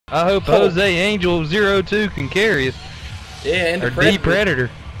I hope Jose Angel 02 can carry us. Yeah, and or D Predator.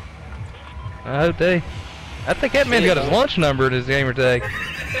 I hope they. I think that man got his lunch number in his gamer tag.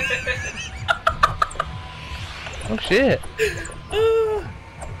 Oh shit.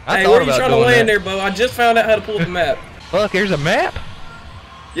 Hey, where are you trying to land there, Bo? I just found out how to pull up the map. Fuck, there's a map?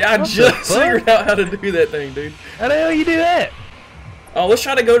 Yeah, I just figured out how to do that thing, dude. How the hell you do that? Oh, let's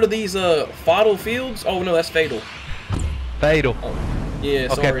try to go to these fatal fields. Oh no, that's fatal. Fatal. Oh, yeah,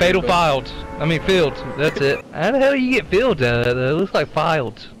 okay, sorry, fatal fields. I mean fields. That's it. How the hell you get fields out of that? It looks like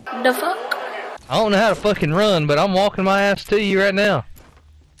fields. The fuck? I don't know how to fucking run, but I'm walking my ass to you right now.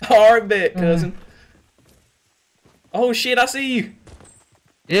 Alright, bet, cousin. Oh shit, I see you.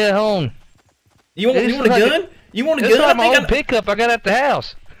 Yeah, hold on. You want a gun? You want a gun? It's like my old pickup I got at the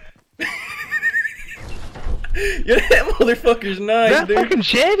house. Yeah, that motherfucker's nice, that dude. That fucking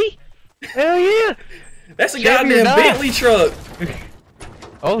Chevy? Hell yeah. That's a goddamn Bentley truck.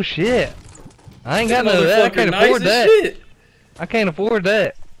 Oh shit. I ain't got none of that. I can't afford that. Shit. I can't afford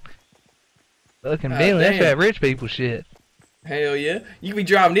that. Fucking Bentley, that's that rich people shit. Hell yeah. You be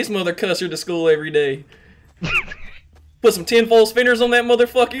driving this mother cusser to school every day. Put some tinfoil spinners on that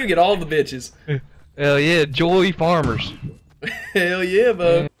motherfucker, you get all the bitches. Hell yeah, Joy Farmers. Hell yeah,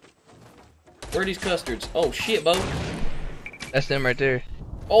 Bo. Where are these custards? Oh shit, Bo. That's them right there.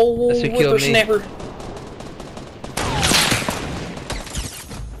 Oh, whippersnapper.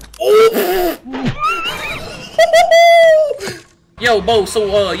 Oh. Yo, Bo,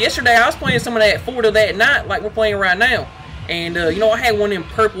 so yesterday I was playing some of that Fort of that night like we're playing right now. And you know, I had one of them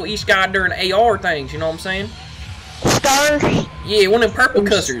purple East Guy during AR things, you know what I'm saying? Stars? Yeah, one of them purple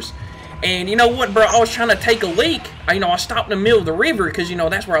cussers. And you know what, bro? I was trying to take a leak. I stopped in the middle of the river because, you know,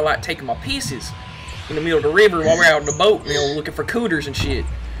 that's where I like taking my pisses. In the middle of the river while we're out on the boat, you know, looking for cooters and shit.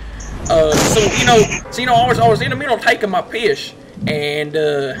 So I was in the middle of taking my piss. And,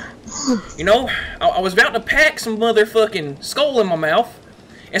 you know, I was about to pack some motherfucking skull in my mouth.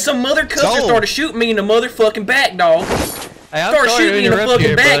 And some mother cusser started shooting me in the motherfucking back, dog. Hey, started shooting me in the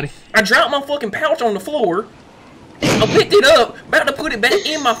fucking back. Buddy. I dropped my fucking pouch on the floor. I picked it up, about to put it back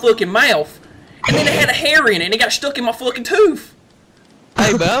in my fucking mouth, and then it had a hair in it, and it got stuck in my fucking tooth.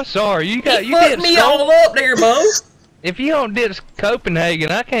 Hey, but I'm sorry, you fucked me all up there, Bo. If you don't ditch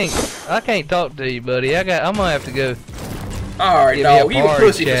Copenhagen, I can't talk to you, buddy. I'm gonna have to go. Alright, dog, you a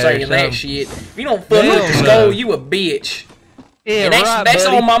pussy for saying that shit. If you don't fuck with the skull, you a bitch. Yeah, and that's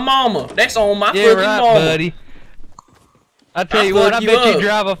on my mama. That's on my fucking mama. Buddy. I tell you what, I bet you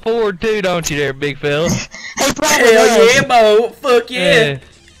drive a Ford too, don't you there, big fella? Hell yeah, Bo. Fuck yeah. Hey,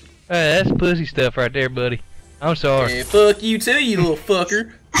 that's pussy stuff right there, buddy. I'm sorry. Yeah, fuck you too, you little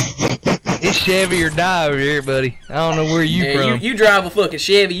fucker. It's Chevy or die over here, buddy. I don't know where you from. You drive a fucking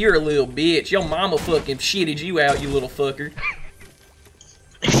Chevy, you're a little bitch. Your mama fucking shitted you out, you little fucker.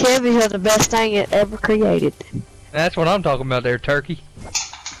 Chevys are the best thing it ever created. That's what I'm talking about there, turkey.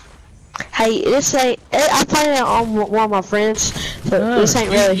 Hey, this ain't. I played it on one of my friends, but this ain't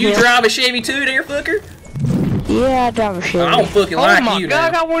really. You drive a Chevy too, there, fucker? Yeah, I drive a Chevy. I don't fucking like you. Oh my god,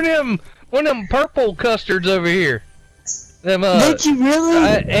 I got one of them purple custards over here. Them, did you really?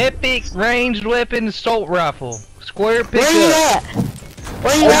 Epic ranged weapon assault rifle, square pickup. Where you at?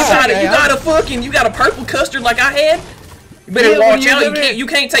 Where you at? You got a purple custard like I had. You better watch out. You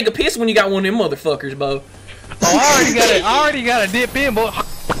can't take a piss when you got one of them motherfuckers, Bo. Oh, I already got a dip in, boy.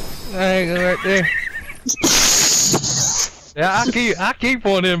 There you go, right there. Yeah, I keep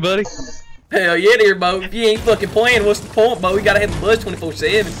one in, buddy. Hell yeah, there, Bo. If you ain't fucking playing, what's the point, Bo? You gotta have the buzz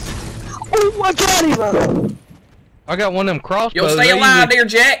 24/7. Oh my god, Bo. I got one of them crossbows. Yo, stay alive there,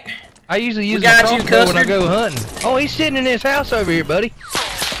 Jack. I usually use my crossbow when I go hunting. Oh, he's sitting in his house over here, buddy.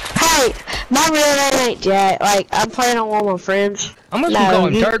 Hey, my real name ain't Jack. Like, I'm playing on one of my friends. I'm just gonna call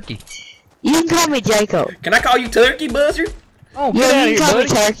him Turkey. You can call me Jacob. Can I call you Turkey, Buzzard? Oh, get out of here, buddy. You can call me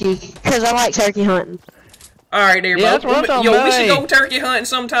Turkey, because I like turkey hunting. Alright there, yeah, Bo. Yo, we should go turkey hunting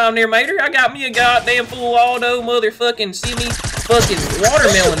sometime there, mater. I got me a goddamn full auto motherfucking silly fucking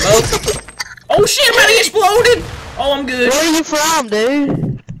watermelon, Bo. Oh shit, buddy exploded! Oh, I'm good. Where are you from,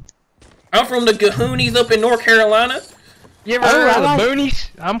 dude? I'm from the Gahoonies up in North Carolina. You ever heard of the Boonies?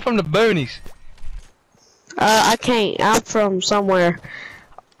 I'm from the Boonies. I can't. I'm from somewhere.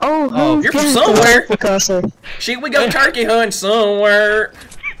 Oh, you're from somewhere? Shit, we go turkey hunting somewhere.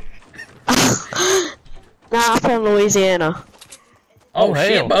 Nah, I'm from Louisiana. Oh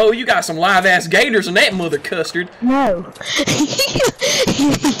shit, Bo, you got some live-ass gators in that mother custard. No.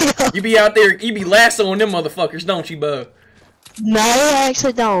 You be out there, you be lassoing them motherfuckers, don't you, Bo? No, I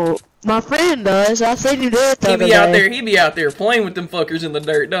actually don't. My friend does. I seen him do it the other day. He be out there playing with them fuckers in the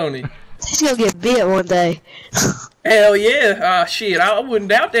dirt, don't he? He's gonna get bit one day. Hell yeah. Shit, I wouldn't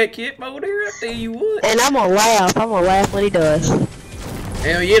doubt that, kid over there. I tell you what. And I'm gonna laugh. I'm gonna laugh when he does.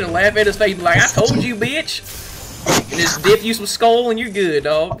 Hell yeah, to laugh at his face like, I told you, bitch. And just dip you some skull and you're good,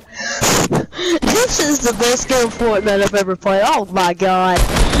 dog. This is the best game of Fortnite I've ever played. Oh my god.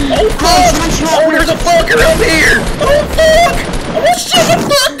 Oh fuck! Oh, there's a fucker up here! Oh fuck! Oh shit, you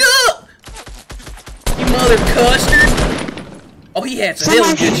fucked up! You mother custard! Oh, he had some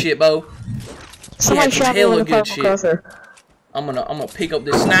hella good shit, Bo. Somebody shot me with a purple cursor. I'm gonna pick up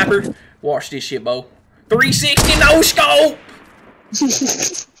this sniper. Watch this shit, Bo. 360 no scope! This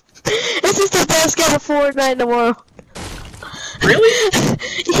is the best game of Fortnite in the world. Really?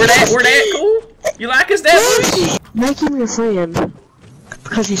 We're that cool? You like us that much? Make him your friend.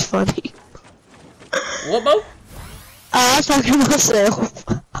 Because he's funny. What, Bo? I was talking to myself.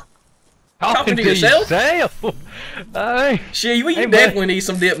 Talking to yourself? Shit, you definitely need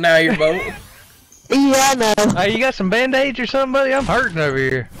some dip now here, Bo. Yeah, I know. Hey, you got some band-aids or something, buddy? I'm hurting over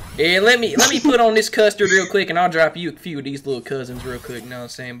here. Yeah, let me put on this custard real quick, and I'll drop you a few of these little cousins real quick. You know what I'm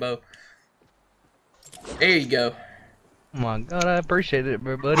saying, Bo? There you go. Oh my god, I appreciate it,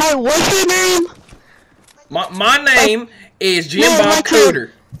 buddy. Hey, what's your name? My name is Jim Bob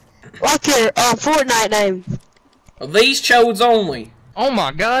Cooter. Like your Fortnite name. TheseKnivesOnly. Oh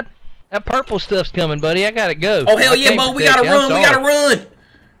my god, that purple stuff's coming, buddy. I gotta go. Oh hell yeah, Bo, we gotta run. We gotta run.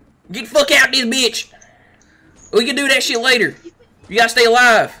 Get the fuck out this bitch. We can do that shit later. You gotta stay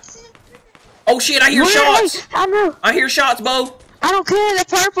alive. Oh shit, I hear shots. I know. I hear shots, Bo. I don't care. The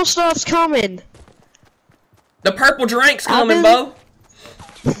purple stuff's coming. The purple drink's coming, Bo.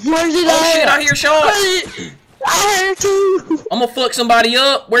 Where's it at? Oh shit, I hear shots. I heard too. I'm gonna fuck somebody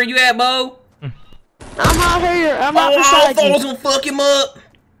up. Where you at, Bo? I'm out here. I'm out I beside you. was gonna fuck him up.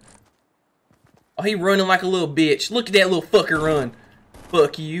 Oh, he running like a little bitch. Look at that little fucker run.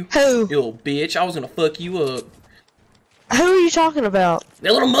 Fuck you. Who? You little bitch. I was gonna fuck you up. Who are you talking about?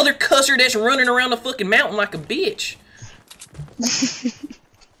 That little mother cusser that's running around the fucking mountain like a bitch.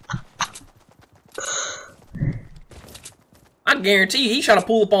 I guarantee he's trying to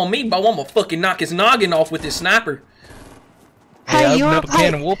pull up on me, but I'm gonna fucking knock his noggin off with this sniper. Hey, you up a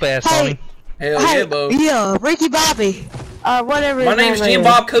can of whoop ass on him. Hell yeah, Bo. Yeah, Ricky Bobby. Whatever. My name's Jim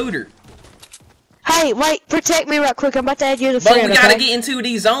Bob Cooter. Hey, wait, protect me right quick. I'm about to add you to Bo, friend, we gotta okay? get into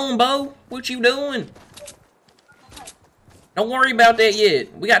the zone, Bo. What you doing? Don't worry about that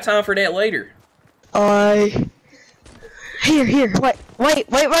yet. We got time for that later. Here, wait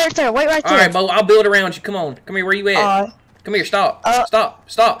right there, wait right there. Alright, Bo, I'll build around you. Come on. Come here, where you at? Come here, stop.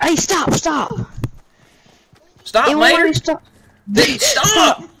 Stop. Hey, stop. Stop, Mater. Stop.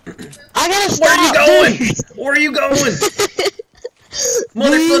 I gotta stop. Where are you going? Where are you going?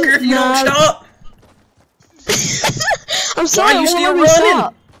 Motherfucker, if you don't stop. I'm sorry, why are you still running?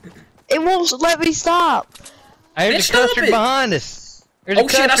 Stop. It won't let me stop. Hey, there's a custard behind us. Oh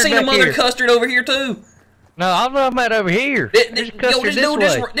shit, I seen a mother custard over here too. No, I'm not about over here.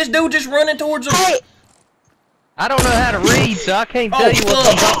 This dude just running towards him. Hey. I don't know how to read, so I can't tell you what's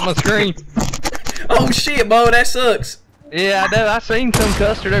on top of my screen. Oh shit, Bo, that sucks. Yeah, I know. I seen some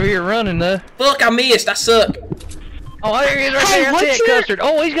custard over here running though. Fuck, I missed. I suck. Oh, there he is right there. I see that custard.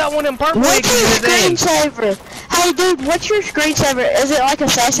 Oh, he's got one of them purple eggs in his hand. What's your screensaver? Hey, dude, what's your screensaver? Is it like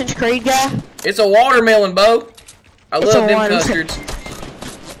Assassin's Creed guy? It's a watermelon, Bo. I love them custards.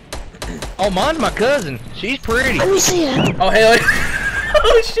 Oh, mine's my cousin. She's pretty. Let me see it. Oh, hell yeah.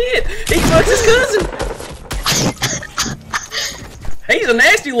 Oh, shit. He fucks his cousin. He's a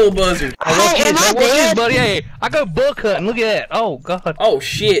nasty little buzzard. Oh, watch this, buddy. Hey, I go buck hunting. Look at that. Oh, God. Oh,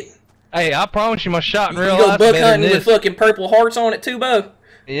 shit. Hey, I promise you my shot in real life. You go buck hunting with fucking purple hearts on it, too, Bo?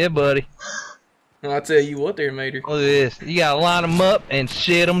 Yeah, buddy. I'll tell you what there, Mater. Look at this. You gotta line them up and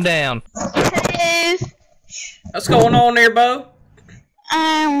shit them down. What's going on there, Bo?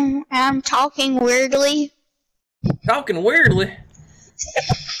 I'm talking weirdly. Talking weirdly?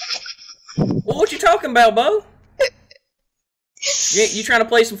 Well, what you talking about, Bo? You trying to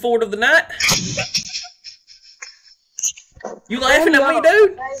play some Fort of the Night? You laughing at me,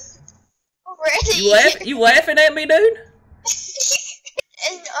 dude? Already. You laughing at me, dude?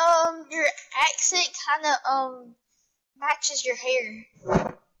 And your accent kind of matches your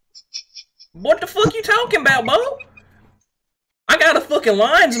hair. What the fuck you talking about, Bo? I got a fucking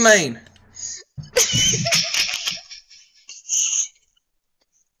lion's mane.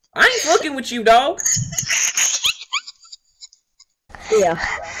 I ain't fucking with you, dog. Yeah.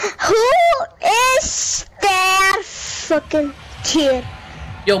 Who is that fucking kid?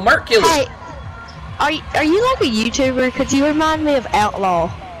 Yo, Merc Killer. Hey, are you like a YouTuber? Cause you remind me of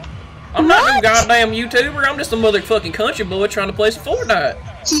Outlaw. I'm not no goddamn YouTuber. I'm just a motherfucking country boy trying to play some Fortnite.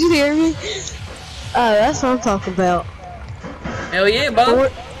 Can you hear me? Oh, that's what I'm talking about. Hell yeah, Bo.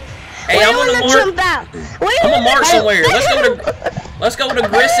 Hey, I'm gonna mark. I'm gonna mark somewhere. Let's go to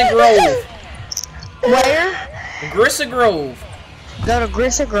Grissa Grove. Where? Grissa Grove. Go to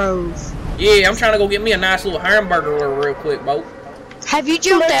Grissa Grove. Yeah, I'm trying to go get me a nice little hamburger real quick, Bo. Have you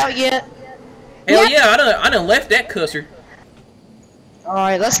jumped out yet? Hell yeah, I done left that cusser.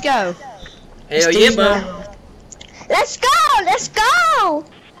 Alright, let's go. Hell yeah, Bo. Let's go! Let's go!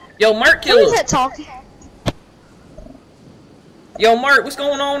 Yo, Mark Who is Killer. that talking? Yo, Mark, what's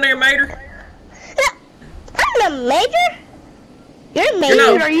going on there, Mater? I'm the mater? You're mater?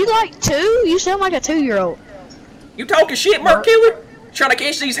 You're Are you like 2? You sound like a 2-year-old. You talking shit, Mark Killer? Trying to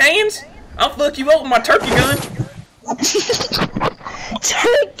catch these hands? I'll fuck you up with my turkey gun.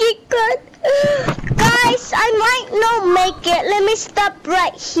 Turkey gun? Guys, I might not make it. Let me stop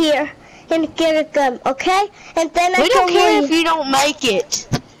right here and get a gun, okay? And then I We don't care if you don't make it.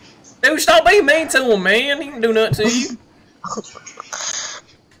 Dude, stop being mean to him, man. He can do nothing to you.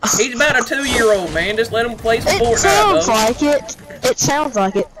 He's about a 2-year-old, man. Just let him play some Fortnite, It sounds Bo. like it. It sounds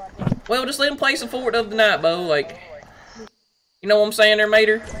like it. Well, just let him play some Fortnite of the night, Bo. Like, you know what I'm saying there,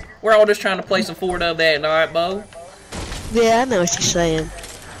 Mater? We're all just trying to play some Fortnite of that night, Bo. Yeah, I know what you're saying.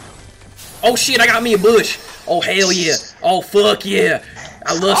 Oh shit, I got me a bush. Oh hell yeah. Oh fuck yeah.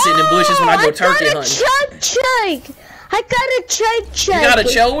 I love sitting in bushes when I go turkey hunting. Chug. I got a chug. You got a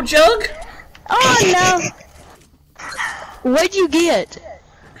cho jug? Oh no. What'd you get?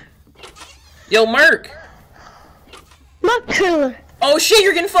 Yo, Merc. My cooler. Oh shit,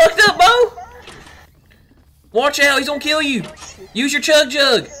 you're getting fucked up, Bo. Watch out, he's gonna kill you. Use your chug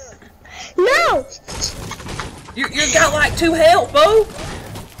jug. No. You got like 2 health, Bo.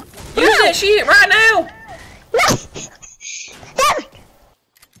 Use that shit right now. No. Damn it.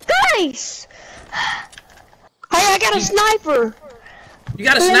 Guys. Hey, I got a sniper. You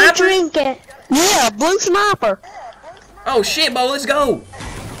got a Let me sniper? drink it. Yeah, blue sniper. Oh shit, Bo, let's go.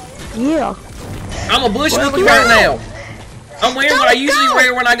 Yeah. I'm a bush Where looking we right going? now. I'm wearing what I usually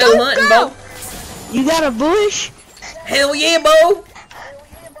wear when I go hunting, Bo. You got a bush? Hell yeah, Bo.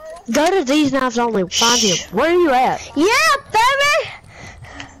 Go to TheseKnivesOnly. Find him. Where are you at? Yeah, baby.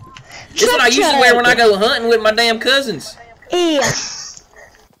 This is what I usually wear when I go hunting with my damn cousins. Yeah.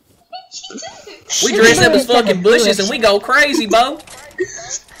 We dress up as fucking bushes and we go crazy, Bo.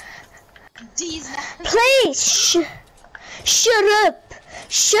 Please, shut up.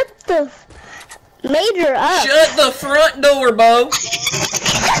 Shut the mater up. Shut the front door, Bo.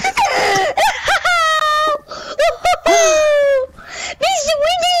 These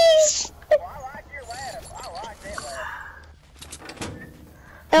winnies.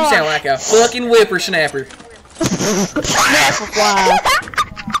 You sound like a fucking whippersnapper. Snapper fly.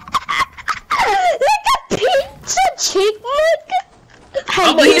 Like a pizza chick.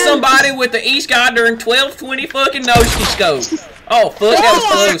 I'm gonna hit somebody with the East Guy during 1220 fucking no-ski scope. Oh fuck, that was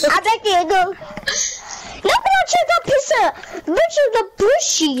close. I bet you go. No, check out pizza. Bitch of the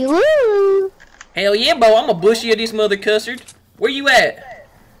bushy. Woo. Hell yeah, Bo, I'm a bushy of this mother custard. Where you at?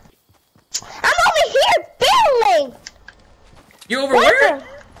 I'm over here building. You over where?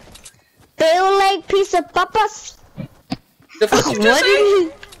 Building piece of papas. The fuck you just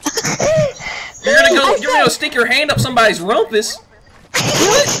said? You're gonna stick your hand up somebody's rumpus.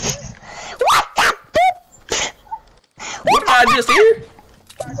 What? What the? What did I just hear?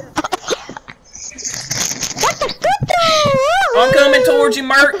 What the? I'm coming towards you,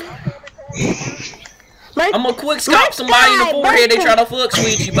 Merc. Mark, I'm gonna quick scop somebody in the forehead. They try to fuck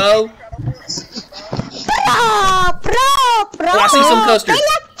sweet you, Bo. Oh, I see some custard.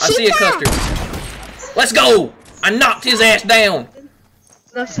 I see a custard. Let's go. I knocked his ass down.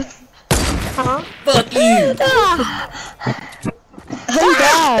 Huh? Fuck you. Who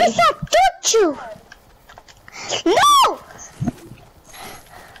died? It's not touch you. No.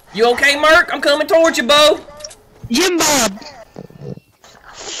 You okay, Merc? I'm coming towards you, Bo. Jim Bob.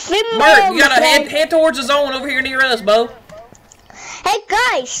 Merc, you gotta head towards the zone over here near us, Bo. Hey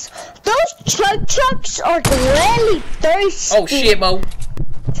guys, those chug chugs are really thirsty. Oh shit, Bo.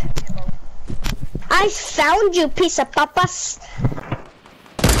 I found you, piece of papas.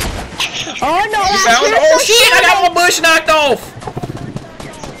 Oh no, You found it? Oh shit, I got my bush knocked off.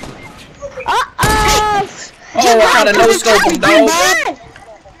 Uh-oh. Oh, I tried to no-scope him, dog.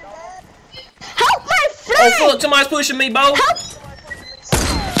 Help my friend. Oh fuck, somebody's pushing me, Bo. Help.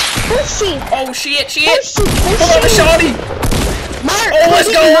 Pushy. Oh shit, shit. Pushy, pushy. Pull up the shawty. Oh, let's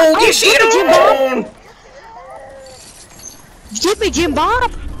go. Get shit on. Give me Jim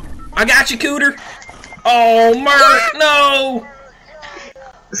Bob. I got you, Cooter. Oh, Merc, no.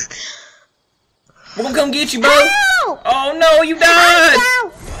 We're gonna come get you, bro. Ow. Oh no, you died.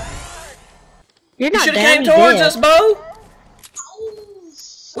 Ow. You're You not should down, have came you towards dead. us, Bo.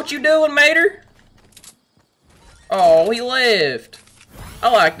 What you doing, Mater? Oh, he left.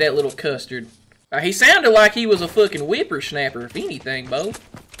 I like that little custard. He sounded like he was a fucking whippersnapper, if anything, Bo.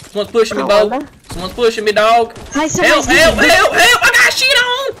 Someone's pushing me, Bo. Someone's pushing me, dog. Hey, Help, help, help, help! I got shit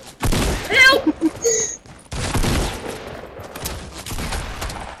on! Help!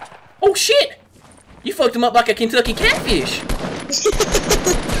 Oh, shit! You fucked him up like a Kentucky catfish.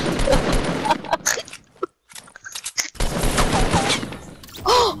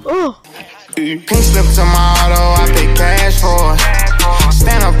 Oh. Pink slip to my auto, I pay cash for